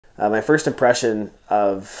My first impression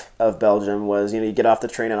of Belgium was, you get off the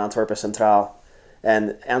train at Antwerp Centraal,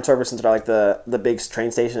 and Antwerp Centraal, like the big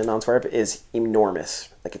train station in Antwerp, is enormous.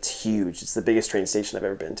 Like, it's huge. It's the biggest train station I've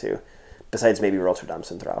ever been to, besides maybe Rotterdam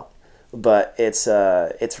Centraal. But it's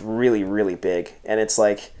really, really big, and it's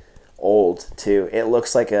like old too. It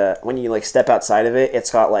looks like when you like step outside of it,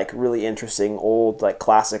 it's got like really interesting old like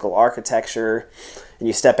classical architecture, and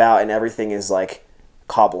you step out and everything is like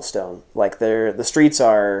cobblestone. Like the streets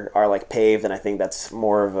are like paved, and I think that's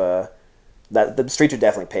more of that the streets are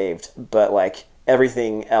definitely paved, but like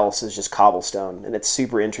everything else is just cobblestone, and it's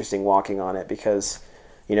super interesting walking on it because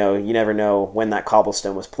you never know when that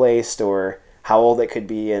cobblestone was placed or how old it could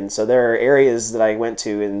be. And so there are areas that I went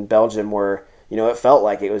to in Belgium where it felt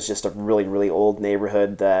like it was just a really, really old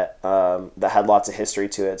neighborhood that had lots of history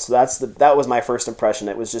to it. So that was my first impression.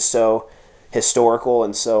 It was just so historical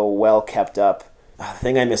and so well kept up. The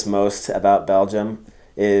thing I miss most about Belgium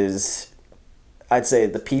is, I'd say,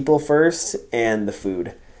 the people first and the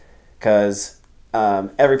food, because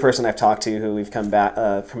every person I've talked to who we've come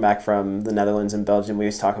back from the Netherlands and Belgium, we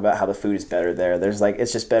always talk about how the food is better there.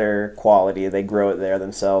 It's just better quality. They grow it there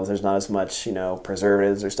themselves. There's not as much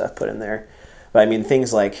preservatives or stuff put in there. But I mean,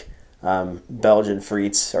 things like Belgian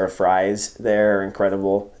frites or fries there are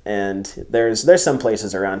incredible. And there's some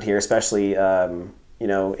places around here, especially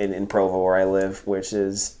in Provo where I live, which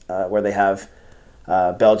is where they have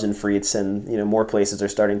Belgian frites, and more places are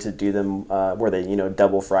starting to do them where they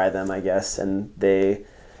double fry them, I guess, and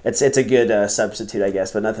it's a good substitute, I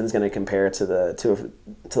guess, but nothing's going to compare to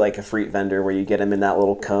like a frite vendor where you get them in that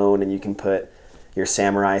little cone and you can put your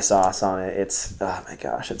samurai sauce on it. It's, oh my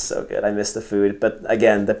gosh, it's so good. I miss the food, but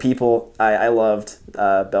again, the people, I loved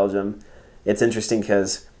Belgium. It's interesting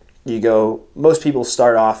because most people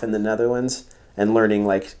start off in the Netherlands and learning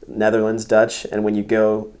like Netherlands Dutch, and when you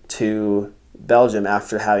go to Belgium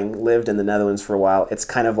after having lived in the Netherlands for a while, it's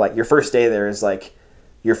kind of like your first day there is like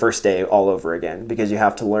your first day all over again, because you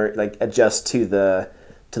have to learn, like, adjust to the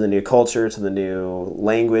new culture, to the new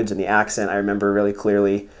language and the accent. I remember really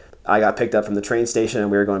clearly I got picked up from the train station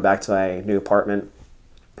and we were going back to my new apartment,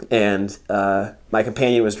 and my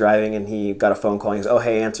companion was driving and he got a phone call and he goes, "Oh,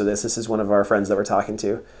 hey, answer this. This is one of our friends that we're talking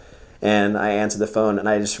to." And I answered the phone, and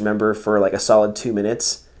I just remember for like a solid 2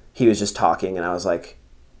 minutes he was just talking, and I was like,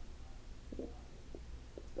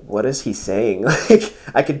 what is he saying? Like,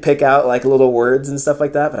 I could pick out like little words and stuff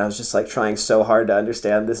like that, but I was just like trying so hard to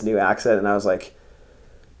understand this new accent, and I was like,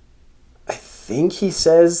 I think he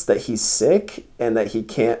says that he's sick and that he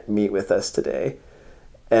can't meet with us today.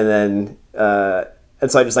 And then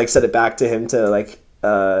and so I just like said it back to him to like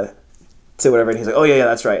to whatever, and he's like, "Oh yeah,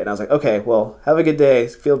 that's right." And I was like, "Okay, well, have a good day,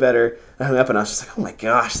 feel better." I hung up, and I was just like, oh my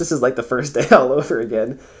gosh, this is like the first day all over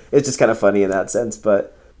again. It's just kind of funny in that sense,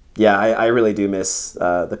 but yeah, I really do miss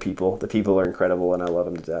the people. The people are incredible, and I love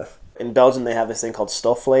them to death. In Belgium, they have this thing called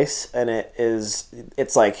stofvlees, and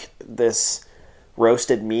it's like this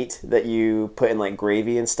roasted meat that you put in like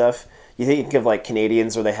gravy and stuff. You think of like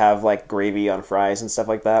Canadians where they have like gravy on fries and stuff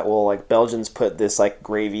like that. Well, like Belgians put this like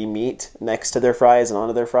gravy meat next to their fries and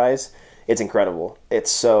onto their fries. It's incredible.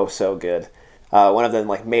 It's so, so good. One of them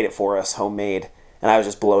like made it for us, homemade, and I was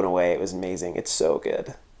just blown away. It was amazing. It's so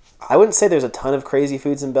good. I wouldn't say there's a ton of crazy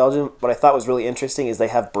foods in Belgium. What I thought was really interesting is they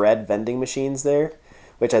have bread vending machines there,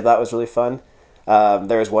 which I thought was really fun.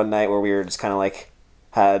 There was one night where we were just kind of like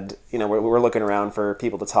we're looking around for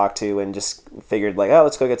people to talk to, and just figured like, oh,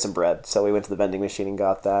 let's go get some bread. So we went to the vending machine and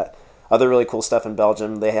got that. Other really cool stuff in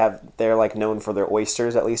Belgium, they're like known for their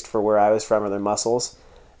oysters, at least for where I was from, or their mussels.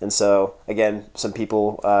 And so, again, some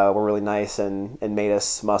people were really nice and made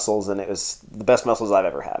us mussels, and it was the best mussels I've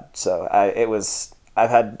ever had. So I've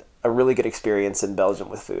had a really good experience in Belgium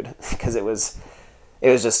with food, because it was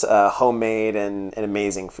just homemade and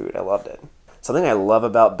amazing food. I loved it. Something I love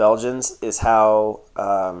about Belgians is how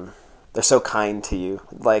they're so kind to you.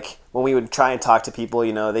 Like, when we would try and talk to people,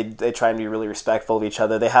 they try and be really respectful of each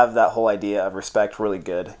other. They have that whole idea of respect really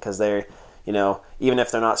good, because they're, even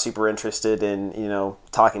if they're not super interested in,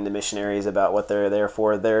 talking to missionaries about what they're there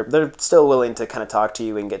for, they're still willing to kind of talk to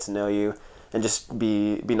you and get to know you and just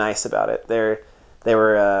be nice about it. They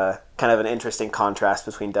were kind of an interesting contrast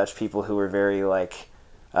between Dutch people, who were very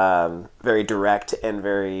very direct and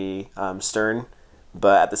very stern,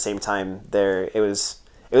 but at the same time, it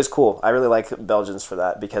was cool. I really like Belgians for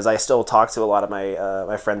that, because I still talk to a lot of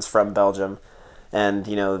my friends from Belgium, and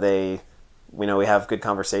we have good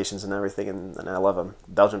conversations and everything, and I love them.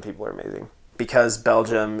 Belgian people are amazing. Because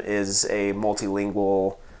Belgium is a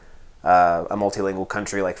multilingual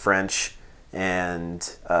country, like French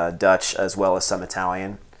and Dutch, as well as some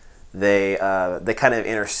Italian. they kind of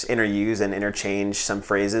interuse and interchange some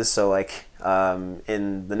phrases. So like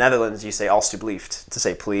in the Netherlands, you say alstublieft to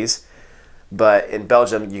say please, but in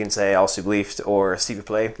Belgium you can say alstublieft or s'il vous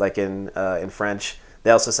plaît, like in French.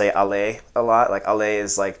 They also say allez a lot. Like allez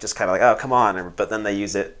is like just kind of like, oh come on, but then they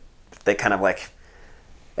use it. They kind of like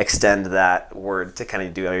extend that word to kind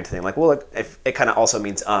of do everything. Like, well, like, if it kind of also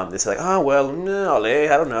means It's like, oh well, no, allez,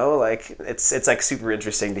 I don't know. Like it's like super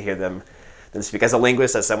interesting to hear them speak. As a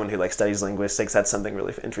linguist, as someone who like studies linguistics, that's something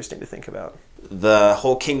really interesting to think about. The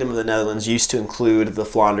whole kingdom of the Netherlands used to include the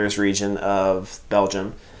Flanders region of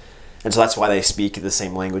Belgium, and so that's why they speak the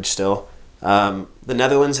same language still. The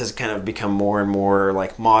Netherlands has kind of become more and more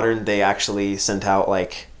like modern. They actually sent out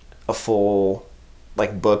like a full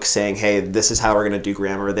like book saying, hey, this is how we're going to do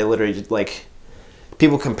grammar. They literally like,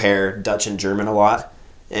 people compare Dutch and German a lot,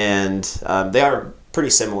 and they are pretty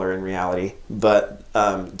similar in reality, but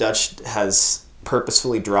Dutch has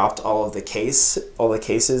purposefully dropped all the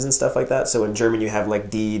cases and stuff like that. So in German you have like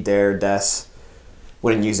die, der, des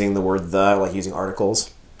when using the word the, like using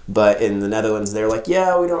articles. But in the Netherlands, they're like,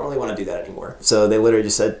 yeah, we don't really want to do that anymore. So they literally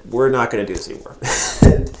just said, we're not going to do this anymore.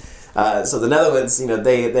 And, so the Netherlands, you know,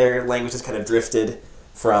 their language has kind of drifted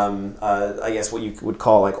from, I guess, what you would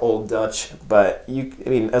call like Old Dutch. But I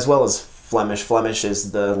mean, as well as Flemish. Flemish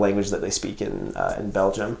is the language that they speak in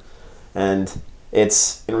Belgium, and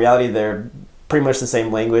it's in reality they're pretty much the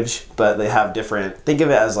same language, but they have different. Think of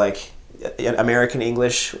it as like American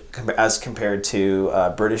English as compared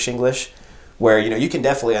to British English, where you know you can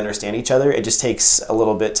definitely understand each other. It just takes a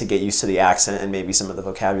little bit to get used to the accent and maybe some of the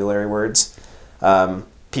vocabulary words.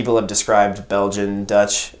 People have described Belgian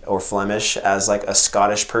Dutch or Flemish as like a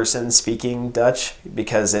Scottish person speaking Dutch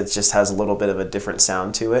because it just has a little bit of a different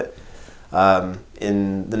sound to it.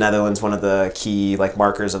 In the Netherlands, one of the key like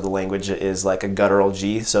markers of the language is like a guttural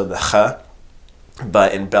G, so the h.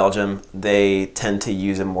 But in Belgium, they tend to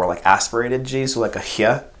use a more like aspirated G, so like a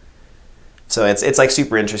h. So it's like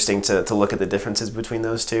super interesting to look at the differences between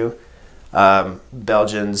those two.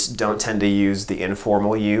 Belgians don't tend to use the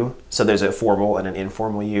informal U, so there's a formal and an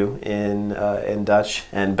informal U in Dutch,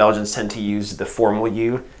 and Belgians tend to use the formal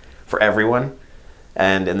U for everyone.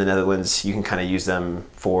 And in the Netherlands, you can kind of use them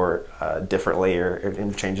for differently or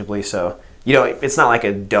interchangeably. So, you know, it's not like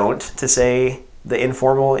a don't to say the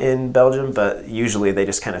informal in Belgium, but usually they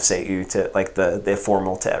just kind of say u to like the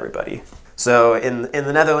formal to everybody. So in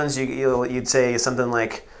the Netherlands, you'd say something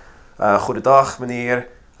like, Goedendag meneer,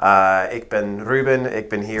 ik ben Ruben, ik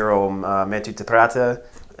ben hier om met u te praten.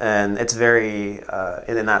 And it's very,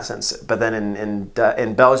 in that sense. But then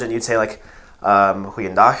in Belgian, you'd say like,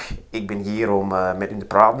 Goeiedag, ik ben hier om met u te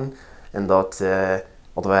praten en dat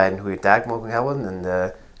wij een goede tijd mogen hebben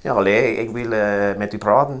en ja, allee, ik wil met u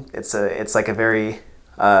praten. It's like a very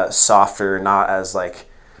softer, not as like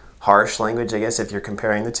harsh language, I guess, if you're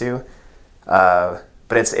comparing the two.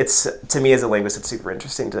 But it's to me as a linguist, it's super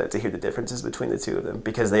interesting to hear the differences between the two of them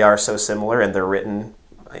because they are so similar and they're written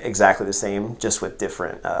exactly the same, just with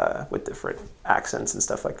different accents and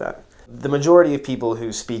stuff like that. The majority of people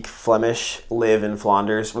who speak Flemish live in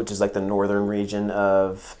Flanders, which is like the northern region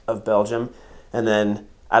of Belgium. And then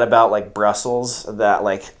at about like Brussels, that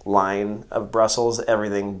like line of Brussels,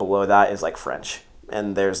 everything below that is like French.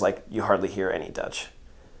 And there's like, you hardly hear any Dutch.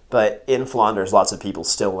 But in Flanders, lots of people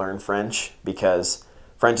still learn French because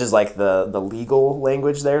French is like the legal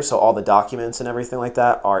language there. So all the documents and everything like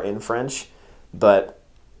that are in French. But,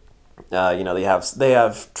 you know, they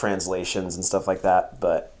have translations and stuff like that.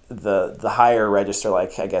 But the higher register,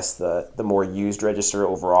 like I guess the more used register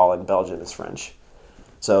overall in Belgium is French.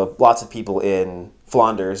 So lots of people in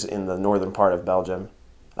Flanders, in the northern part of Belgium,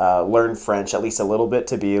 learn French at least a little bit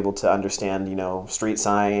to be able to understand, you know, street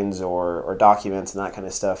signs or documents and that kind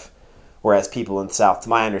of stuff. Whereas people in the south, to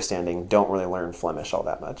my understanding, don't really learn Flemish all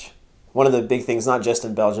that much. One of the big things, not just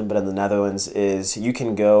in Belgium, but in the Netherlands, is you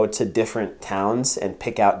can go to different towns and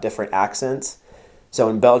pick out different accents. So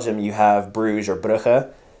in Belgium, you have Bruges or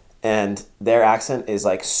Brugge, and their accent is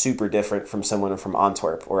like super different from someone from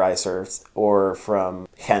Antwerp, where I served, or from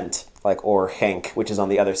Ghent, like, or Genk, which is on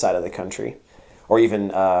the other side of the country, or even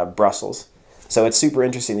Brussels. So it's super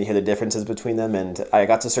interesting to hear the differences between them. And I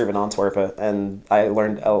got to serve in Antwerp, and I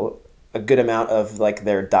learned a good amount of like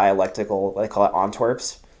their dialectical, they call it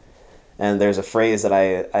Antwerps. And there's a phrase that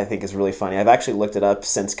I think is really funny. I've actually looked it up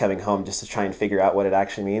since coming home just to try and figure out what it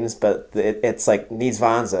actually means. But it's like Niets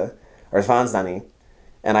Vaanze or Vaanzdani.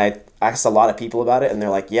 And I asked a lot of people about it, and they're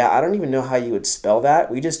like, yeah, I don't even know how you would spell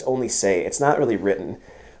that. We just only say. It's not really written.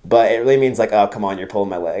 But it really means like, oh, come on, you're pulling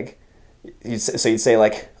my leg. So you'd say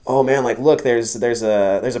like, oh man, like look, there's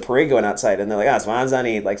a parade going outside. And they're like, ah, oh, it's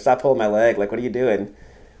Vaanzdani. Like, stop pulling my leg. Like, what are you doing?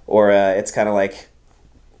 or it's kind of like,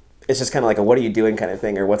 it's just kind of like a what are you doing kind of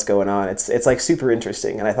thing, or what's going on. It's like super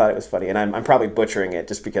interesting, and I thought it was funny, and I'm probably butchering it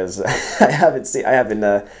just because I haven't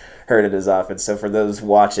heard it as often. So for those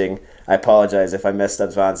watching, I apologize if I messed up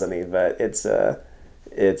Zvanzani, but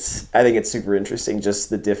I think it's super interesting, just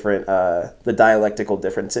the different the dialectical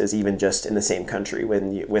differences, even just in the same country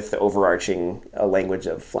with the overarching language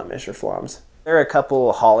of Flemish or Vlaams. There are a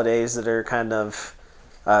couple holidays that are kind of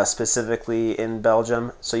specifically in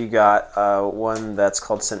Belgium. So you got one that's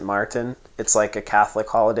called St. Martin. It's like a Catholic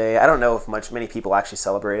holiday. I don't know if many people actually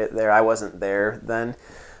celebrate it there. I wasn't there then,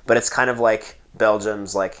 but it's kind of like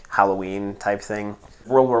Belgium's like Halloween type thing.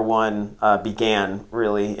 World War One began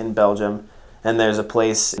really in Belgium, and there's a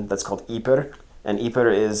place that's called Ypres, and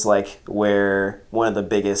Ypres is like where one of the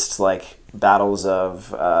biggest like battles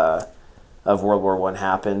of World War One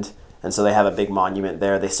happened. And so they have a big monument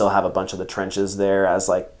there. They still have a bunch of the trenches there as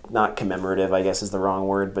like, not commemorative, I guess is the wrong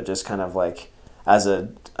word, but just kind of like as a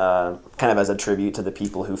tribute to the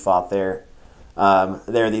people who fought there.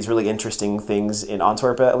 There are these really interesting things in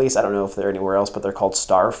Antwerp, at least. I don't know if they're anywhere else, but they're called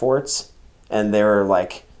star forts. And they're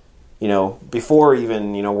like, you know, before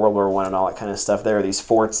even, you know, World War One and all that kind of stuff, there are these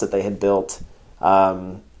forts that they had built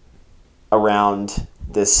around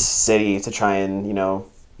this city to try and,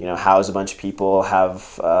 house a bunch of people,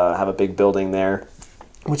 have a big building there,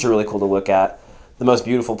 which are really cool to look at. The most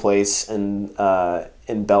beautiful place in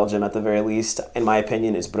Belgium, at the very least, in my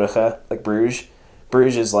opinion, is Brugge, like Bruges.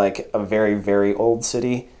 Bruges is like a very, very old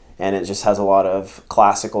city, and it just has a lot of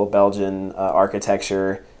classical Belgian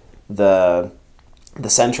architecture. The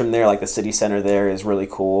centrum there, like the city center there, is really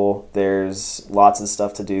cool. There's lots of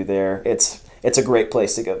stuff to do there. It's a great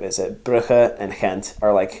place to go visit. Brugge and Ghent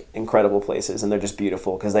are like incredible places, and they're just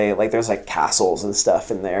beautiful because there's like castles and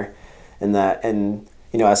stuff in there, and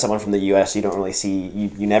as someone from the U.S., you don't really see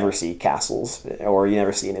you never see castles, or you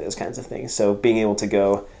never see any of those kinds of things. So being able to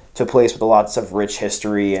go to a place with lots of rich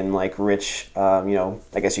history and like rich, I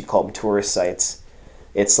guess you'd call them tourist sites,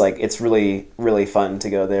 it's really, really fun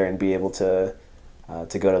to go there and be able to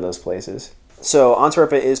go to those places. So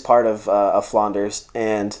Antwerp is part of Flanders,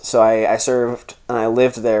 and so I served and I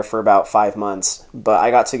lived there for about 5 months. But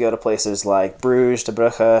I got to go to places like Bruges, to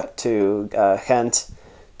Brugge, to Ghent,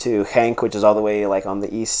 to Genk, which is all the way like on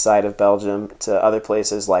the east side of Belgium, to other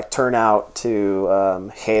places like Turnhout,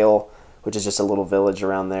 to Geel, which is just a little village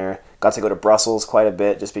around there. Got to go to Brussels quite a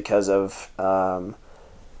bit just because of a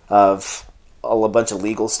bunch of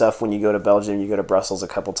legal stuff. When you go to Belgium, you go to Brussels a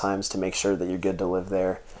couple times to make sure that you're good to live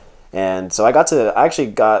there. And so I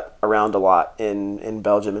actually got around a lot in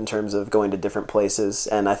Belgium in terms of going to different places,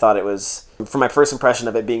 and I thought it was, from my first impression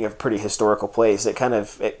of it being a pretty historical place, it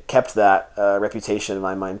kept that reputation in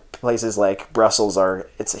my mind. Places like Brussels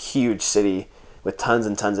it's a huge city with tons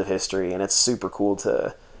and tons of history, and it's super cool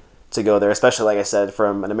to go there, especially, like I said,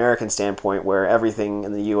 from an American standpoint, where everything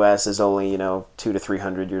in the U.S. is only 200 to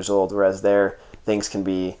 300 years old, whereas there things can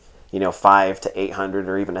be 500 to 800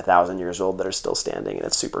 or even 1,000 years old that are still standing, and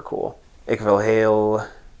it's super cool. Ik wil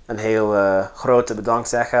een heel grote bedankt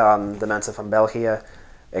zeggen aan de mensen van België.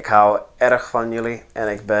 Ik hou erg van jullie en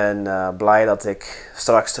ik ben blij dat ik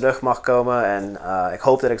straks terug mag komen, en ik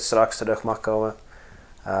hoop dat ik straks terug mag komen.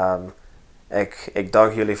 Ik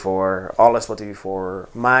dank jullie voor alles wat jullie voor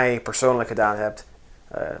mij persoonlijk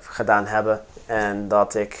gedaan hebben, en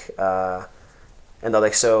dat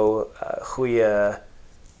ik zo goede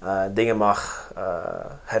dingen mag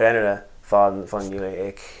herinneren van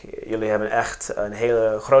jullie. Jullie hebben echt een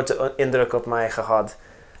hele grote indruk op mij gehad,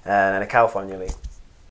 en ik hou van jullie.